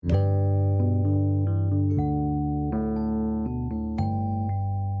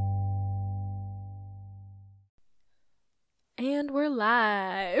And we're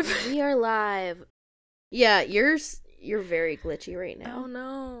live. We are live. Yeah, you're very glitchy right now. Oh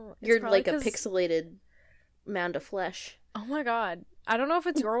no. You're like a pixelated mound of flesh. Oh my god. I don't know if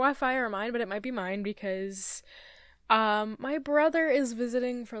it's your Wi-Fi or mine, but it might be mine because my brother is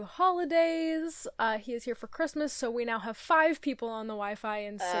visiting for the holidays. He is here for Christmas, so we now have 5 people on the Wi-Fi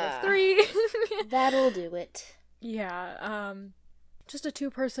instead of 3. That'll do it. Yeah, just a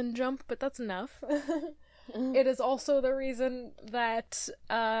 2-person jump, but that's enough. It is also the reason that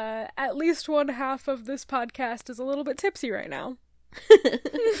at least one half of this podcast is a little bit tipsy right now.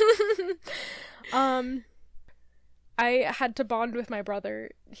 I had to bond with my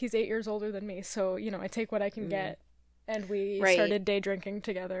brother. He's 8 years older than me, so, I take what I can get. And we started day drinking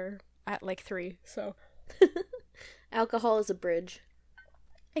together at like 3, so. Alcohol is a bridge.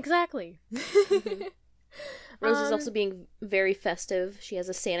 Exactly. Mm-hmm. Rose is also being very festive. She has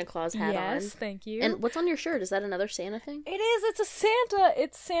a Santa Claus hat on. Yes, thank you. And what's on your shirt? Is that another Santa thing? It is. It's a Santa.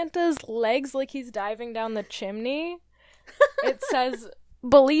 It's Santa's legs like he's diving down the chimney. It says,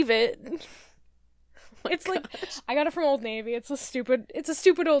 "Believe it." It's like, I got it from Old Navy. It's a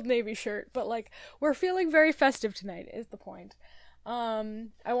stupid Old Navy shirt, but like, we're feeling very festive tonight is the point. I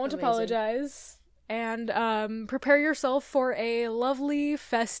won't apologize. And prepare yourself for a lovely,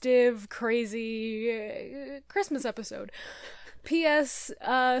 festive, crazy Christmas episode. P.S.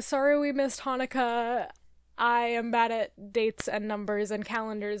 Sorry we missed Hanukkah. I am bad at dates and numbers and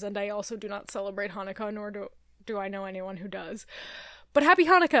calendars, and I also do not celebrate Hanukkah, nor do I know anyone who does. But happy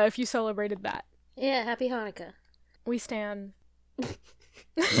Hanukkah if you celebrated that. Yeah, happy Hanukkah. We stan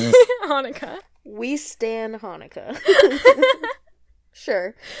Hanukkah. We stan Hanukkah.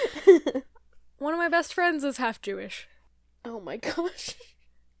 Sure. One of my best friends is half Jewish. Oh my gosh.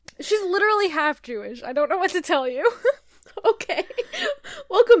 She's literally half Jewish. I don't know what to tell you. Okay.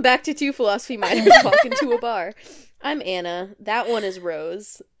 Welcome back to Two Philosophy Minors Walking to a Bar. I'm Anna. That one is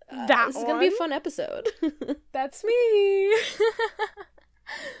Rose. This is going to be a fun episode. That's me.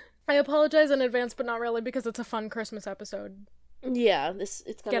 I apologize in advance, but not really, because it's a fun Christmas episode. Yeah, it's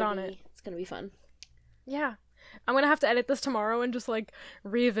gonna Get on it. It's gonna be fun. Yeah. I'm gonna have to edit this tomorrow and just, like,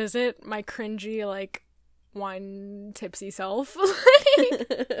 revisit my cringy, like, wine tipsy self.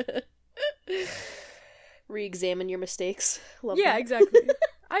 Re-examine your mistakes. Love yeah, that. Exactly.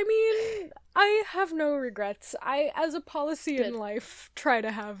 I mean, I have no regrets. I, as a policy in life, try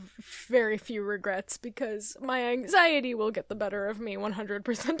to have very few regrets because my anxiety will get the better of me 100%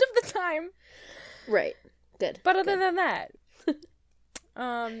 of the time. Right. Good. But other than that,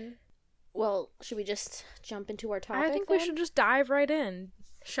 well, should we just jump into our topic? I think we should just dive right in.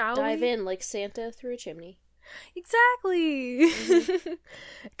 Shall we? Dive in like Santa through a chimney. Exactly.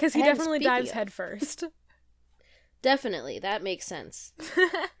 Because he definitely dives of... head first. Definitely. That makes sense.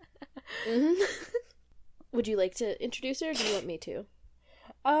 Would you like to introduce her, or do you want me to?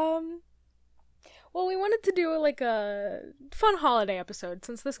 Well, we wanted to do like a fun holiday episode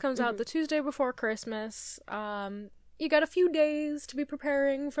since this comes out the Tuesday before Christmas. You got a few days to be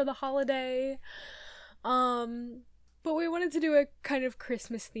preparing for the holiday. But we wanted to do a kind of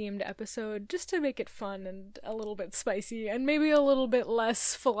Christmas-themed episode just to make it fun and a little bit spicy and maybe a little bit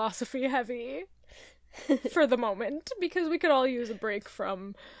less philosophy-heavy for the moment, because we could all use a break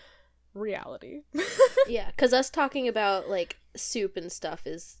from reality. Yeah, because us talking about, like, soup and stuff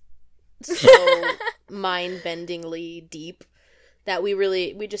is so mind-bendingly deep that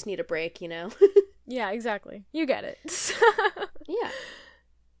we just need a break, you know? Yeah, exactly. You get it. Yeah.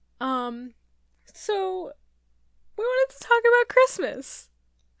 So, we wanted to talk about Christmas.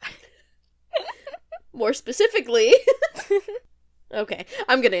 More specifically... Okay,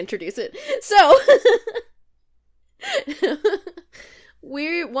 I'm gonna introduce it. So,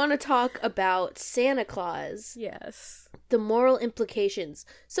 we want to talk about Santa Claus. Yes. The moral implications.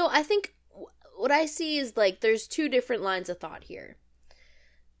 So, I think what I see is, like, there's 2 different lines of thought here.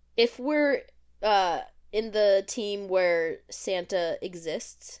 If we're in the team where Santa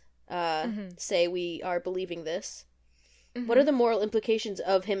exists, say we are believing this, what are the moral implications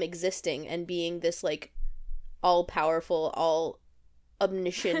of him existing and being this, like, all-powerful,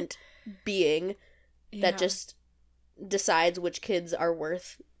 all-omniscient being that just decides which kids are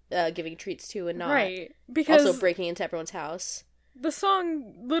worth giving treats to and not. Right. Because also breaking into everyone's house. The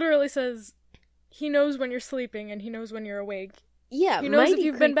song literally says, he knows when you're sleeping and he knows when you're awake. Yeah, he knows if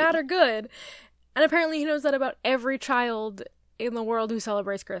you've been bad or good. And apparently he knows that about every child in the world who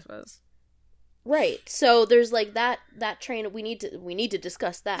celebrates Christmas. Right. So there's like that train. We need to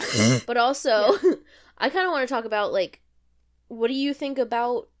discuss that. But also, I kind of want to talk about, like, what do you think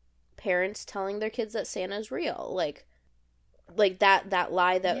about parents telling their kids that Santa's real? Like that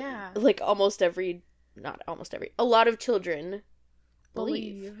lie that like a lot of children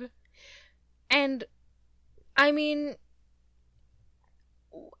believe. And I mean,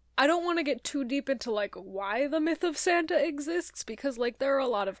 I don't want to get too deep into like why the myth of Santa exists, because like there are a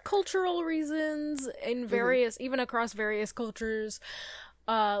lot of cultural reasons in various even across various cultures,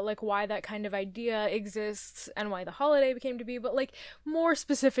 like why that kind of idea exists and why the holiday became to be. But like more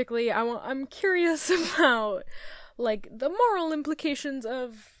specifically, I'm curious about like the moral implications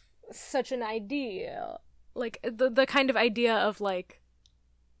of such an idea, like the kind of idea of like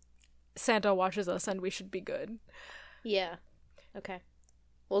Santa watches us and we should be good. Yeah. Okay.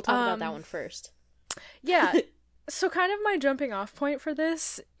 We'll talk about that one first. Yeah. So kind of my jumping off point for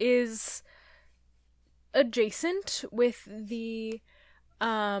this is adjacent with the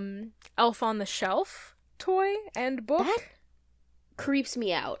Elf on the Shelf toy and book. That creeps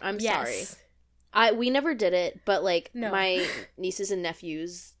me out. I'm Yes. sorry. We never did it, but like No. my nieces and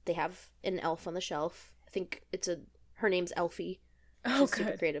nephews, they have an elf on the shelf. I think her name's Elfie. Oh, She's super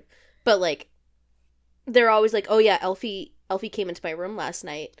good. creative. But like they're always like, "Oh yeah, Elfie came into my room last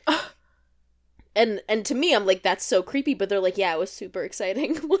night." And to me I'm like, that's so creepy, but they're like, "Yeah, it was super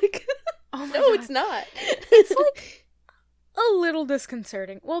exciting." I'm like, Oh my "No, God. it's not." It's like a little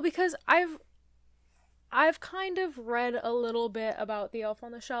disconcerting. Well, because I've kind of read a little bit about the Elf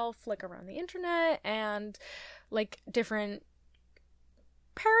on the Shelf, like around the internet and like different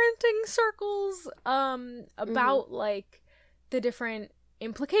parenting circles, about like the different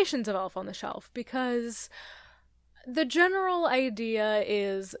implications of Elf on the Shelf, because the general idea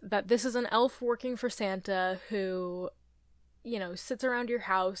is that this is an elf working for Santa who, you know, sits around your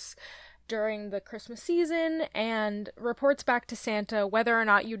house during the Christmas season and reports back to Santa whether or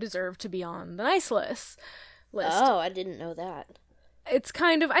not you deserve to be on the nice list. Oh, I didn't know that. It's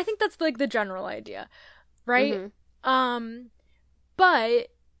kind of, I think that's like the general idea, right? But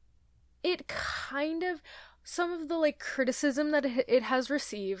it kind of, some of the like criticism that it has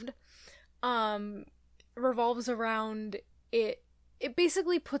received revolves around it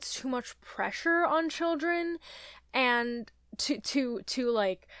basically puts too much pressure on children and to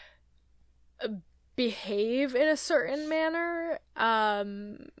like behave in a certain manner,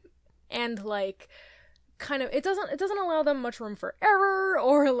 and like kind of it doesn't allow them much room for error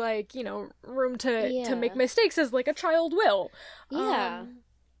or like, you know, room to make mistakes as like a child will.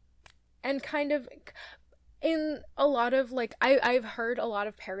 And kind of in a lot of like I've heard a lot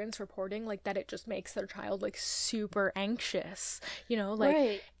of parents reporting like that it just makes their child like super anxious, you know,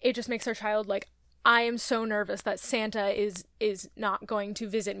 like it just makes their child like, I am so nervous that Santa is not going to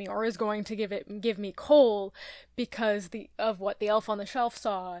visit me or is going to give me coal because of what the Elf on the Shelf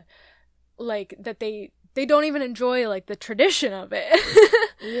saw, like that they don't even enjoy like the tradition of it.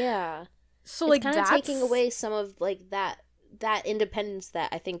 Yeah. So it's like kind of that's taking away some of like that independence that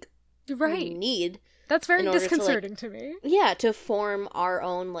I think we need. That's very disconcerting to, to me. Yeah, to form our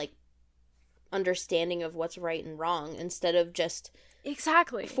own like understanding of what's right and wrong instead of just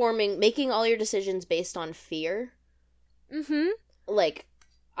exactly making all your decisions based on fear. Like,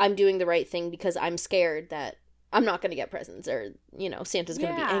 I'm doing the right thing because I'm scared that I'm not going to get presents or, you know, Santa's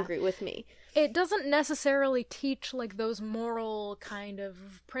going to be angry with me. It doesn't necessarily teach like those moral kind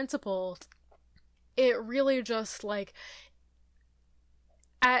of principles. It really just like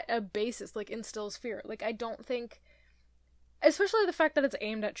at a basis like instills fear. Like I don't think, especially the fact that it's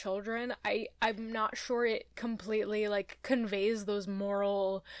aimed at children, I'm not sure it completely like conveys those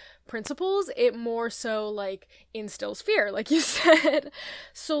moral principles. It more so like instills fear, like you said.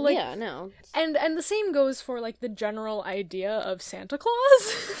 So like, yeah, no. And the same goes for like the general idea of Santa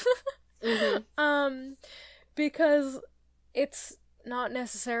Claus. Because it's not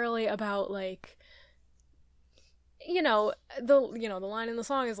necessarily about like, the line in the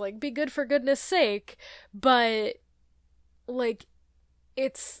song is like, be good for goodness sake, but like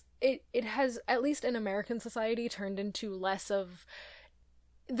it has, at least in American society, turned into less of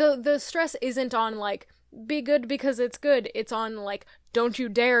the stress isn't on like be good because it's good, it's on like don't you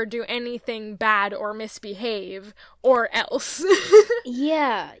dare do anything bad or misbehave or else.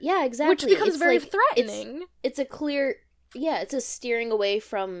 yeah exactly, which becomes it's very like, threatening. It's a clear, it's a steering away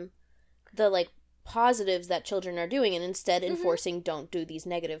from the like positives that children are doing and instead enforcing don't do these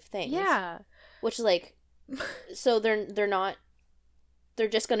negative things. Yeah, which like so they're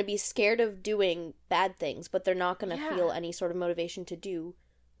just going to be scared of doing bad things, but they're not going to feel any sort of motivation to do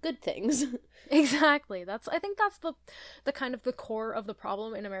good things. Exactly. I think that's the kind of the core of the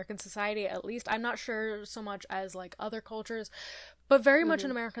problem in American society, at least. I'm not sure so much as like other cultures, but very much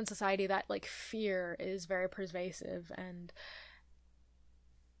in American society that like fear is very pervasive and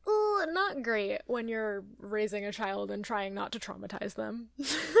not great when you're raising a child and trying not to traumatize them.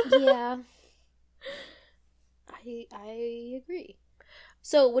 Yeah. I agree.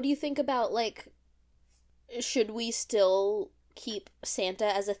 So, what do you think about, like, should we still keep Santa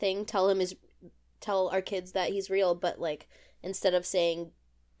as a thing? Tell our kids that he's real, but, like, instead of saying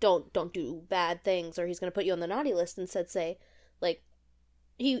don't do bad things or he's gonna put you on the naughty list, instead say, like,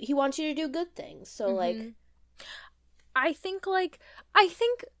 he wants you to do good things. So, like, I think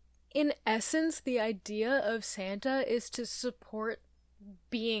in essence the idea of Santa is to support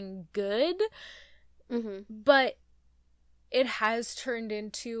being good, but it has turned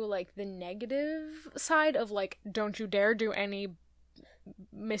into, like, the negative side of, like, don't you dare do any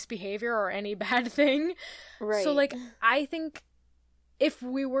misbehavior or any bad thing. Right. So, like, I think if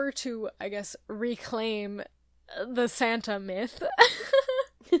we were to, I guess, reclaim the Santa myth...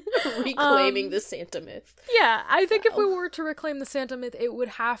 Reclaiming the Santa myth. Yeah, I think if we were to reclaim the Santa myth, it would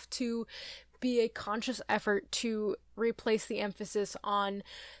have to be a conscious effort to replace the emphasis on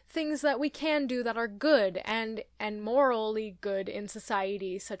things that we can do that are good and morally good in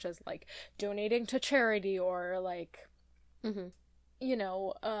society, such as, like, donating to charity or, like, you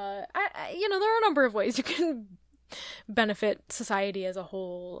know, there are a number of ways you can benefit society as a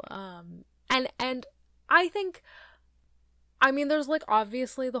whole. And I think, I mean, there's, like,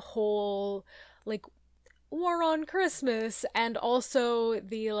 obviously the whole, like, war on Christmas, and also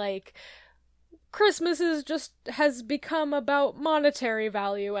the, like, Christmas has become about monetary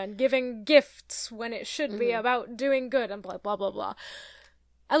value and giving gifts when it should be about doing good and blah, blah, blah, blah.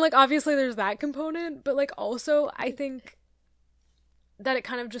 And, like, obviously there's that component, but, like, also I think that it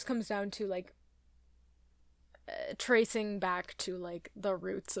kind of just comes down to, like, tracing back to, like, the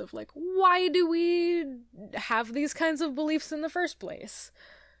roots of, like, why do we have these kinds of beliefs in the first place?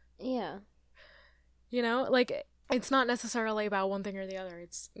 Yeah. You know, like, it's not necessarily about one thing or the other.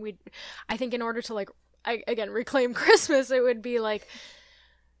 I think in order to, like, again, reclaim Christmas, it would be, like,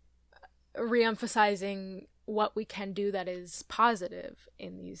 re-emphasizing what we can do that is positive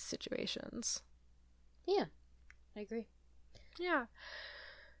in these situations. Yeah, I agree. Yeah.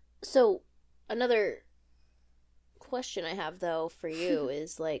 So, another question I have, though, for you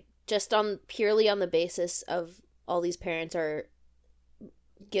is, like, just purely on the basis of all these parents are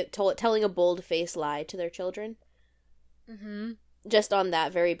telling a bold-faced lie to their children. Just on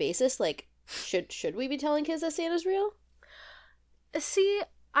that very basis, like, should we be telling kids that Santa's real? See,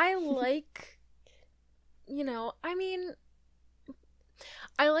 I like, I mean,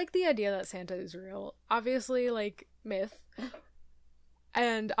 I like the idea that Santa is real. Obviously, like, myth.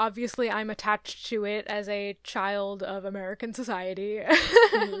 And obviously I'm attached to it as a child of American society.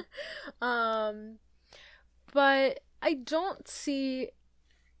 But I don't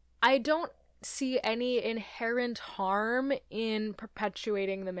see any inherent harm in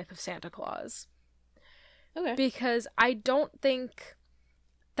perpetuating the myth of Santa Claus. Okay. Because I don't think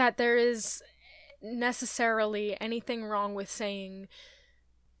that there is necessarily anything wrong with saying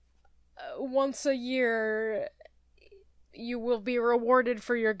once a year you will be rewarded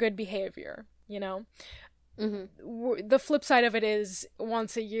for your good behavior, you know? The flip side of it is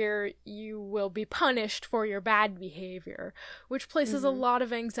once a year you will be punished for your bad behavior, which places a lot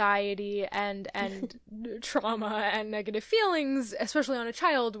of anxiety and trauma and negative feelings, especially on a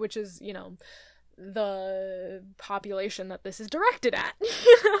child, which is, the population that this is directed at,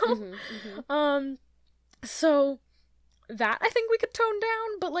 so that I think we could tone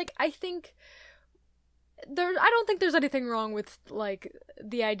down, but, like, I don't think there's anything wrong with, like,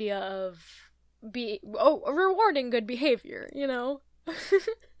 the idea of rewarding good behavior,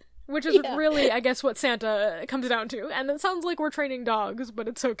 which is really, I guess, what Santa comes down to. And it sounds like we're training dogs, but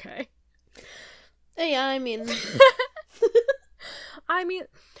it's okay. Yeah, I mean,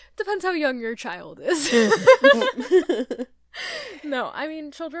 depends how young your child is. No, I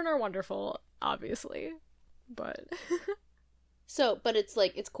mean, children are wonderful, obviously, but but it's,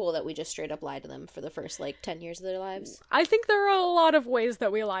 like, it's cool that we just straight up lie to them for the first, like, 10 years of their lives. I think there are a lot of ways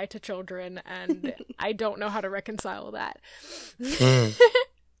that we lie to children, and I don't know how to reconcile that.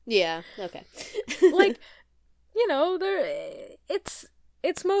 Yeah, okay. Like, it's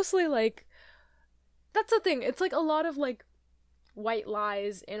mostly, like, that's the thing. It's, like, a lot of, like, white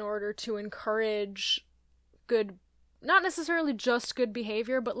lies in order to encourage good, not necessarily just good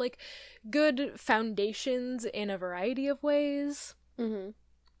behavior, but, like, good foundations in a variety of ways.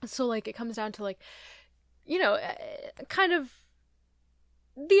 So, like, it comes down to, like, kind of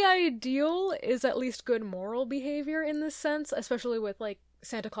the ideal is at least good moral behavior in this sense, especially with, like,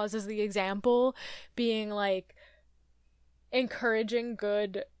 Santa Claus as the example being, like, encouraging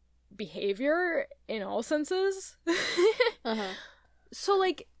good behavior in all senses. So,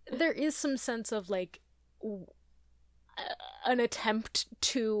 like, there is some sense of, like, an attempt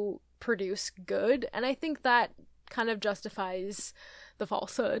to produce good, and I think that kind of justifies the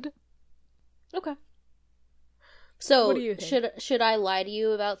falsehood. Okay. So, What do you think? should I lie to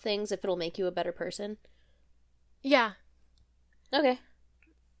you about things if it'll make you a better person? Yeah. Okay.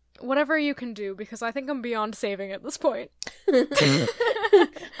 Whatever you can do, because I think I'm beyond saving at this point.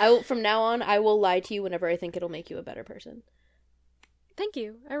 From now on, I will lie to you whenever I think it'll make you a better person. Thank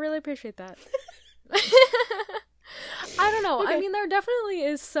you. I really appreciate that. I don't know. Okay. I mean, there definitely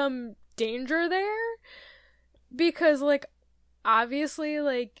is some danger there. Because, like, obviously,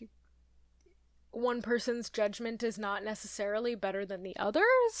 like, one person's judgment is not necessarily better than the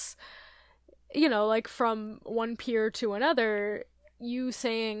other's. You know, like, from one peer to another, you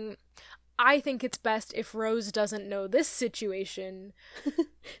saying, I think it's best if Rose doesn't know this situation.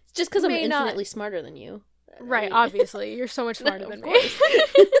 It's just because I'm May not- infinitely smarter than you. Right, obviously. You're so much smarter Of than me.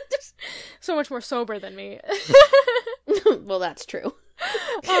 course. So much more sober than me. Well, that's true.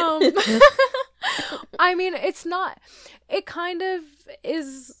 I mean, it kind of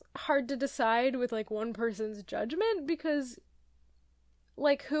is hard to decide with, like, one person's judgment, because,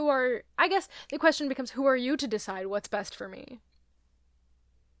 like, I guess the question becomes, who are you to decide what's best for me?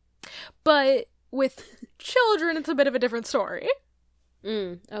 But with children, it's a bit of a different story.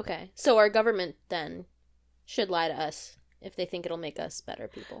 Okay. So our government, then, should lie to us if they think it'll make us better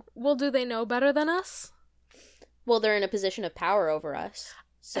people. Well, do they know better than us? Well, they're in a position of power over us.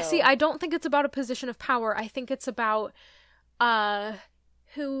 So. See, I don't think it's about a position of power. I think it's about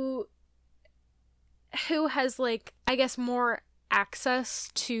who has, like, I guess, more access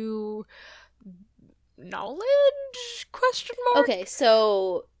to knowledge? Question mark? Okay,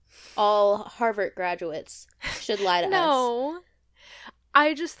 so all Harvard graduates should lie to us. No.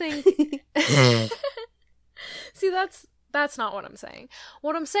 I just think See, that's not what I'm saying.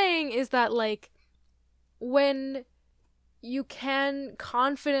 What I'm saying is that, like, when you can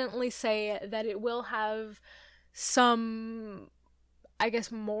confidently say that it will have some, I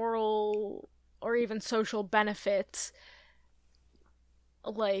guess, moral or even social benefits,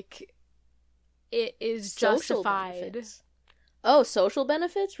 like, it is Social justified. benefits. Oh, social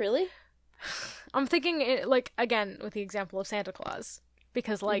benefits? Really? I'm thinking, like, again, with the example of Santa Claus,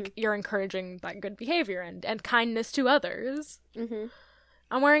 because, like, you're encouraging that good behavior and kindness to others. Mm-hmm.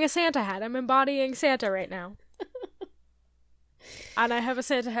 I'm wearing a Santa hat. I'm embodying Santa right now. And I have a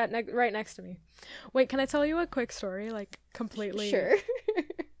Santa hat right next to me. Wait, can I tell you a quick story? Like, completely. Sure.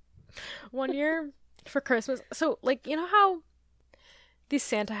 One year for Christmas. So, like, you know how these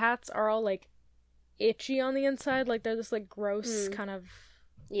Santa hats are all, like, itchy on the inside? Like, they're this, like, gross kind of...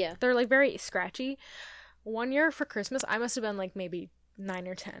 Yeah. They're, like, very scratchy. One year for Christmas, I must have been, like, maybe 9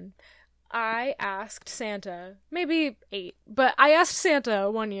 or 10. I asked Santa, maybe 8, but I asked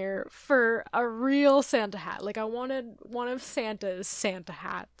Santa one year for a real Santa hat. Like, I wanted one of Santa's Santa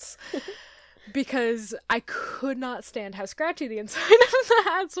hats. Because I could not stand how scratchy the inside of the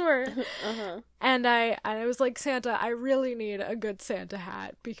hats were. Uh-huh. And I was like, Santa, I really need a good Santa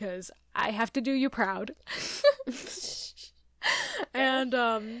hat because I have to do you proud. And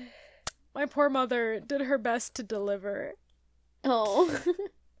my poor mother did her best to deliver. Oh.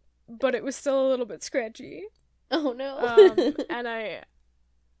 But it was still a little bit scratchy. Oh no. And I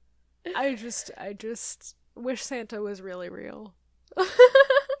just wish Santa was really real.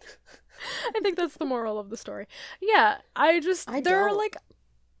 I think that's the moral of the story. Yeah, there are, like,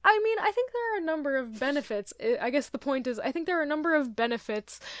 I mean, I think there are a number of benefits. I guess the point is, I think there are a number of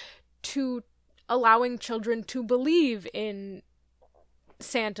benefits to allowing children to believe in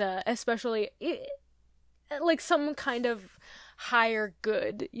Santa, especially, like, some kind of higher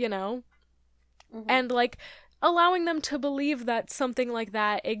good, you know? Mm-hmm. And, like, allowing them to believe that something like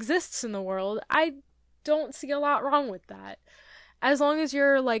that exists in the world, I don't see a lot wrong with that. As long as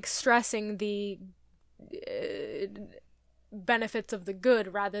you're, like, stressing the benefits of the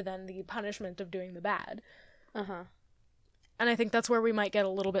good rather than the punishment of doing the bad. Uh-huh. And I think that's where we might get a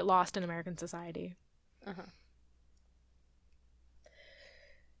little bit lost in American society. Uh-huh.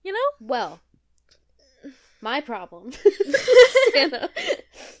 You know? Well, my problem, Santa,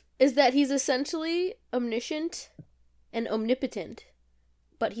 is that he's essentially omniscient and omnipotent,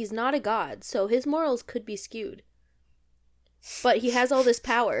 but he's not a god, so his morals could be skewed. But he has all this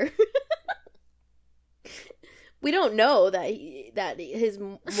power. We don't know that his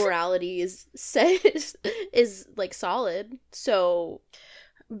morality is like solid. So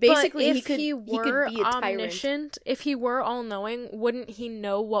basically, he could be a omniscient, tyrant. if he were all-knowing, wouldn't he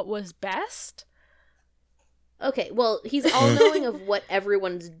know what was best? Okay, well, he's all-knowing of what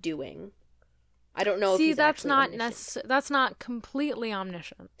everyone's doing. I don't know if he's that's not omniscient. that's not completely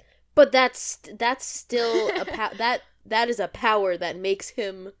omniscient. But that's still that is a power that makes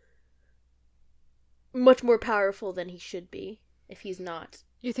him much more powerful than he should be, if he's not.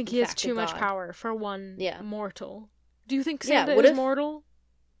 You think in he has fact, a too much god. power for one Yeah. mortal? Do you think Yeah, Santa what is if- mortal?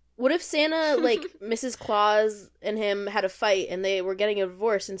 What if Santa, like, Mrs. Claus and him had a fight and they were getting a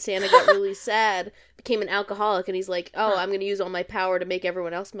divorce and Santa got really sad, became an alcoholic, and he's like, oh, I'm going to use all my power to make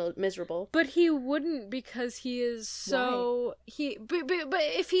everyone else miserable. But he wouldn't, because he is so... But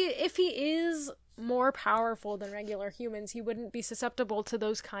if he is more powerful than regular humans, he wouldn't be susceptible to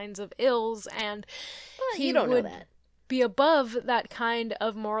those kinds of ills, and Well, he you don't would know that. be above that kind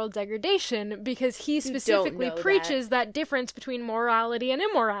of moral degradation, because he specifically know preaches that difference between morality and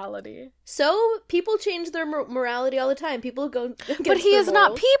immorality. So, people change their morality all the time. People go against But he their is not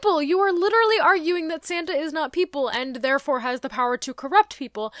morals. people. You are literally arguing that Santa is not people and therefore has the power to corrupt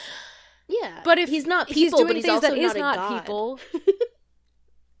people. Yeah, But if he's not he's people, doing but he's things also that is not a not god. people,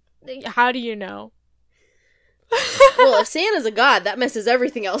 how do you know? Well, if Santa's a god, that messes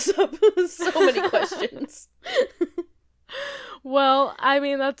everything else up. So many questions. Well, I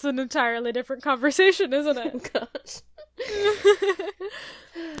mean, that's an entirely different conversation, isn't Oh, it? gosh.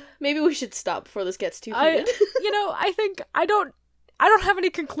 Maybe we should stop before this gets too heated. I think I don't have any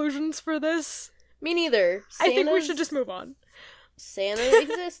conclusions for this. Me neither. I think we Santa's- should just move on. Santa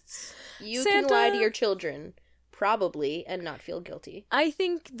exists. You can lie to Santa- your children, probably, and not feel guilty. I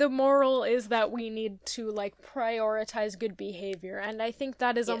think the moral is that we need to, like, prioritize good behavior, and I think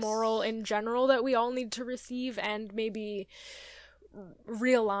that is a Yes. moral in general that we all need to receive and maybe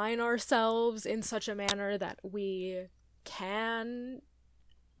realign ourselves in such a manner that we can,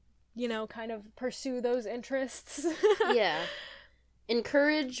 kind of pursue those interests. Yeah.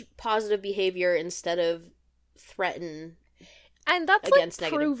 Encourage positive behavior instead of threaten. And that's Against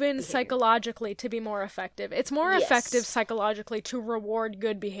like negative proven behavior. psychologically to be more effective. It's more Yes. effective psychologically to reward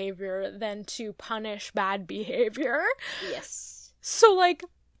good behavior than to punish bad behavior. Yes. So, like,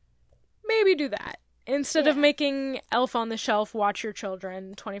 maybe do that. Instead of Yeah. making Elf on the Shelf watch your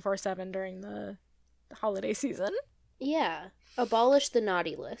children 24/7 during the holiday season. Yeah. Abolish the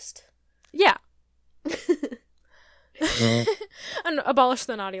naughty list. Yeah. And abolish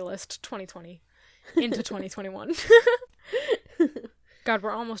the naughty list 2020 into 2021. God,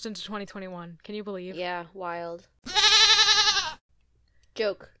 we're almost into 2021. Can you believe? Yeah, wild.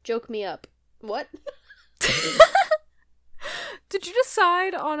 Joke me up. What? Did you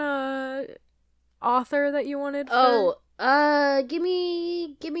decide on a author that you wanted for... Give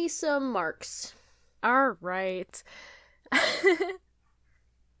me some marks. All right.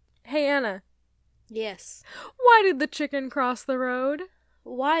 Hey, Anna. Yes. Why did the chicken cross the road?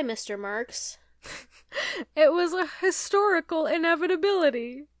 Why, Mr. Marks? It was a historical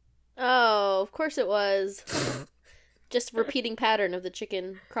inevitability. Oh, of course it was. Just repeating pattern of the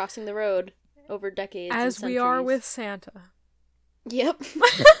chicken crossing the road over decades. and As we are centuries. with Santa. Yep.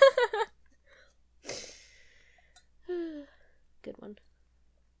 Good one.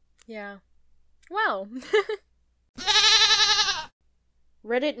 Yeah. Well.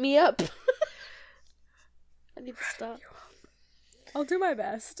 Reddit me up. I need to stop. I'll do my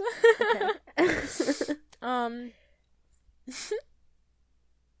best. Okay.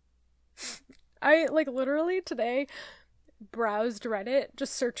 I, literally today browsed Reddit,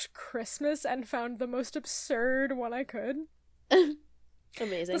 just searched Christmas, and found the most absurd one I could.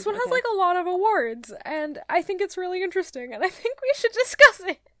 Amazing. This one has, Okay. a lot of awards, and I think it's really interesting, and I think we should discuss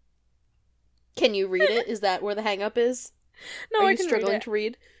it. Can you read it? Is that where the hang up is? No, Are I you can struggling read it. to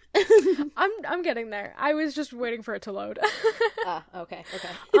read? I'm getting there. I was just waiting for it to load. Okay.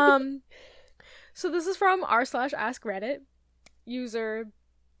 So this is from r/ask Reddit, user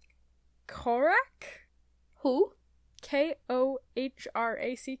Korak, Who? Kohrack.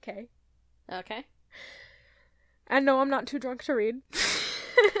 Okay. And no, I'm not too drunk to read.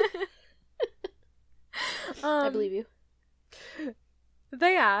 I believe you.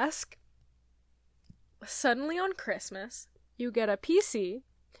 They ask, suddenly on Christmas, you get a PC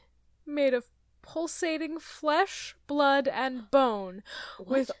made of pulsating flesh, blood, and bone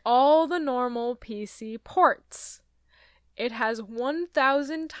with all the normal PC ports. It has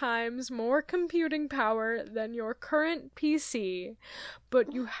 1,000 times more computing power than your current PC,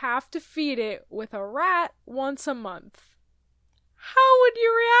 but you have to feed it with a rat once a month. How would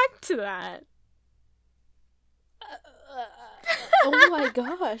you react to that? Oh my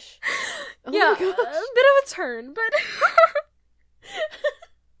gosh. Oh yeah, my gosh. a bit of a turn, but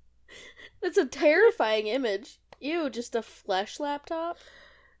That's a terrifying image. Ew, just a flesh laptop?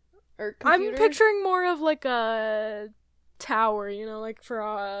 Or computer? I'm picturing more of a tower, for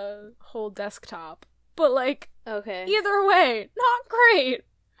a whole desktop. But Okay. either way, not great.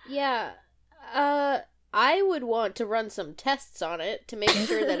 Yeah. I would want to run some tests on it to make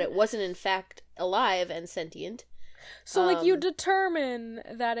sure that it wasn't in fact alive and sentient. So, like, you determine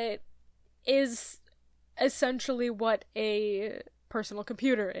that it is essentially what a personal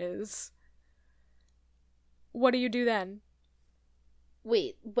computer is. What do you do then?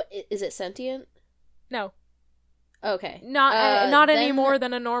 Wait, but is it sentient? No. Okay. Not any more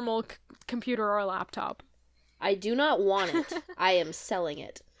than a normal computer or a laptop. I do not want it. I am selling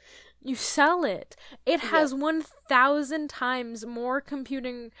it. You sell it. It has 1,000 times more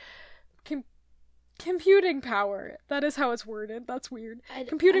computing power. That is how it's worded. That's weird.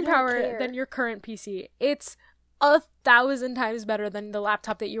 Computing power than your current PC. It's 1,000 times better than the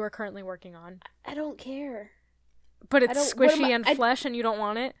laptop that you are currently working on. I don't care. But it's squishy and flesh and you don't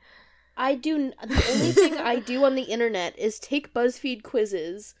want it? The only thing I do on the internet is take BuzzFeed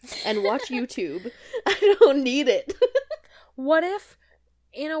quizzes and watch YouTube. I don't need it. What if,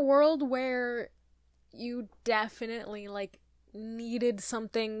 in a world where you definitely, like, needed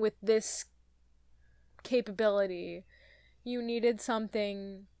something with this capability, you needed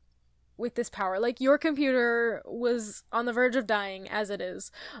something with this power, like your computer was on the verge of dying as it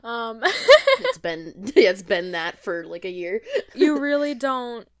is, it's been that for like a year. You really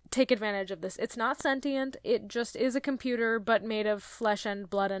don't take advantage of this. It's not sentient, it just is a computer but made of flesh and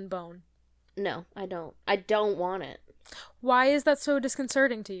blood and bone. No, I don't want it. Why is that so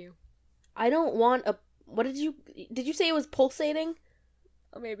disconcerting to you? I don't want what did you say it was pulsating?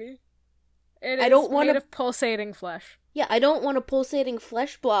 Maybe. I don't want made of pulsating flesh. Yeah, I don't want a pulsating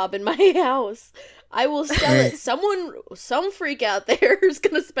flesh blob in my house. I will sell it. Some freak out there is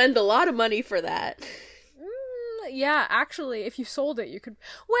gonna spend a lot of money for that. Yeah, actually, if you sold it, you could...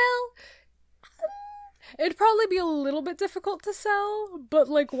 Well, it'd probably be a little bit difficult to sell, but,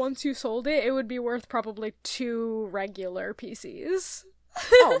 like, once you sold it, it would be worth probably 2 regular PCs.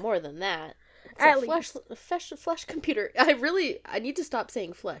 Oh, more than that. At least. Flesh computer. I need to stop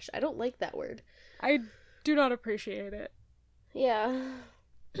saying flesh. I don't like that word. I do not appreciate it. Yeah.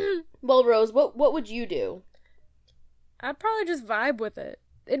 Well, Rose, what would you do? I'd probably just vibe with it.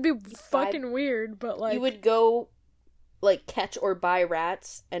 It'd be fucking weird, but, like... You would go, like, catch or buy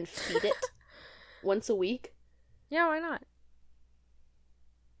rats and feed it once a week? Yeah, why not?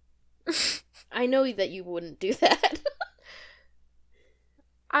 I know that you wouldn't do that.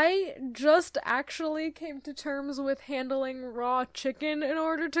 I just actually came to terms with handling raw chicken in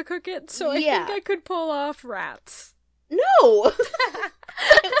order to cook it, so I think I could pull off rats. No!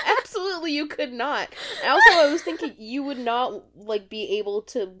 Absolutely you could not. Also, I was thinking you would not, like, be able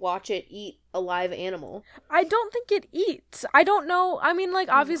to watch it eat a live animal. I don't think it eats. I don't know. I mean, like,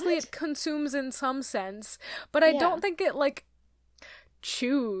 obviously it consumes in some sense, but I don't think it, like,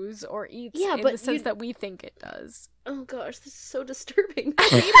 chews or eats in the sense that we think it does. Oh gosh, this is so disturbing.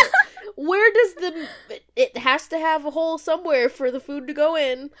 Where does it has to have a hole somewhere for the food to go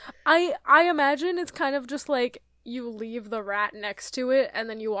in? I imagine it's kind of just like you leave the rat next to it and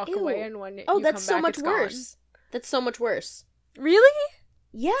then you walk away, and when you come back, it's gone. That's so much worse. Really?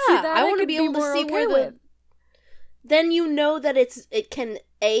 Yeah, I want to be able to see where then you know that it can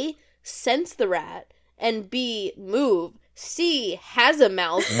A, sense the rat, and B, move, C, has a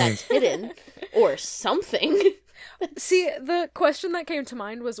mouth that's hidden, or something. See, the question that came to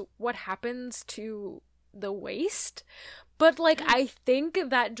mind was what happens to the waste? But, like, I think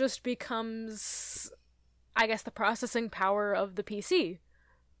that just becomes, I guess, the processing power of the PC.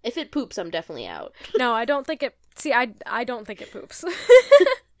 If it poops, I'm definitely out. No, I don't think it... See, I don't think it poops.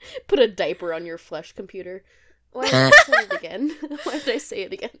 Put a diaper on your flesh computer. Why did I say it again? Why did I say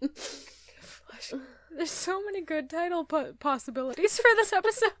it again? Flesh. There's so many good title possibilities for this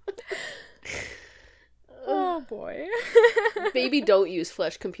episode. Oh boy. Maybe don't use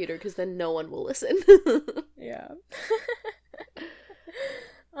flesh computer because then no one will listen. Yeah.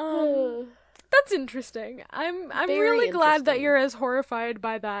 That's interesting. I'm really glad that you're as horrified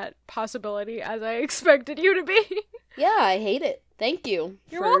by that possibility as I expected you to be. Yeah, I hate it. Thank you.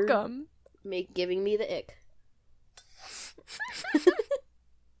 You're welcome. Giving me the ick.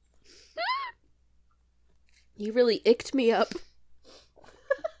 You really icked me up.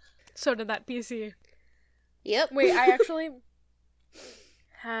 So did that PC. Yep. Wait, I actually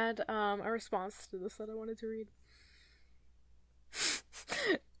had a response to this that I wanted to read.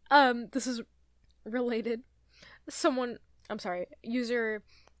 This is related. User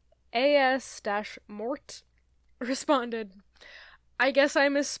AS-Mort responded, I guess I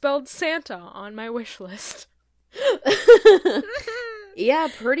misspelled Santa on my wish list. Yeah,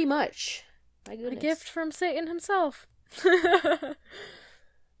 pretty much. My goodness. A gift from Satan himself.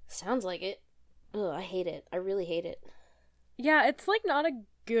 Sounds like it. Ugh, I hate it. I really hate it. Yeah, it's like not a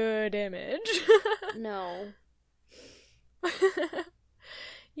good image. No.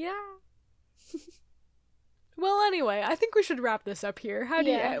 Yeah. Well, anyway, I think we should wrap this up here.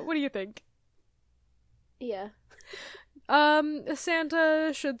 What do you think? Yeah.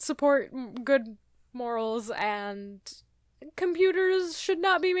 Santa should support good morals, and computers should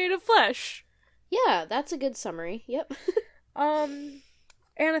not be made of flesh. Yeah, that's a good summary. Yep.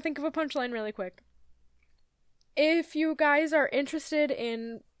 Anna, think of a punchline really quick. If you guys are interested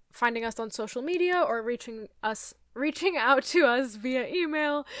in finding us on social media or reaching out to us via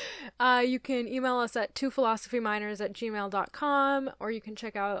email, you can email us at twophilosophyminors@gmail.com, or you can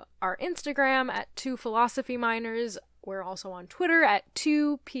check out our Instagram at twophilosophyminors. We're also on Twitter at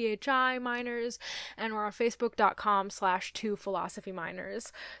 2phiminors, and we're on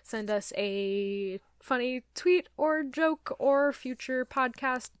facebook.com/twophilosophyminors. Send us a funny tweet or joke or future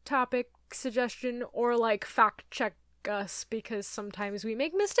podcast topic suggestion, or like fact check us, because sometimes we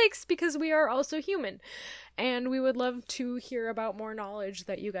make mistakes because we are also human, and we would love to hear about more knowledge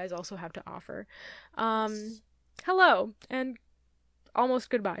that you guys also have to offer. Hello and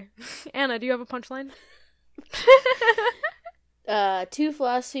almost goodbye. Anna, do you have a punchline? Two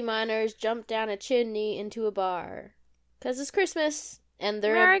philosophy minors jump down a chimney into a bar. 'Cause it's Christmas, and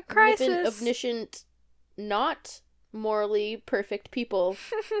they're omniscient, not morally perfect people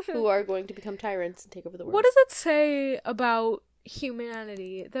who are going to become tyrants and take over the world. What does it say about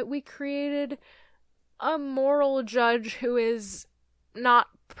humanity that we created a moral judge who is not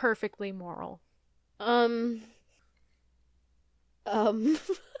perfectly moral? Right?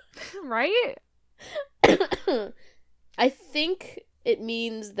 I think it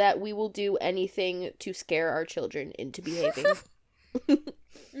means that we will do anything to scare our children into behaving.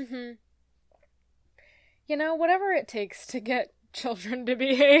 Mm-hmm. You know, whatever it takes to get children to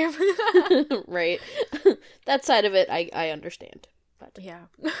behave. Right. That side of it, I understand. But yeah.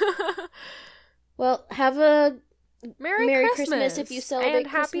 Well, have a Merry Christmas if you celebrate and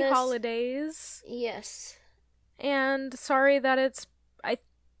happy Christmas. Holidays. Yes. And sorry that it's, I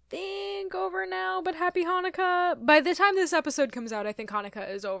think, over now, but happy Hanukkah. By the time this episode comes out, I think Hanukkah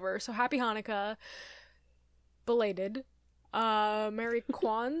is over. So happy Hanukkah. Belated. Merry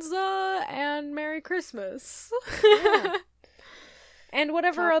Kwanzaa and Merry Christmas. Yeah. And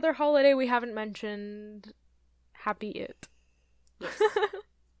whatever other holiday we haven't mentioned, happy it. Yes.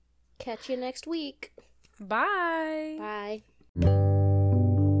 Catch you next week. Bye. Bye.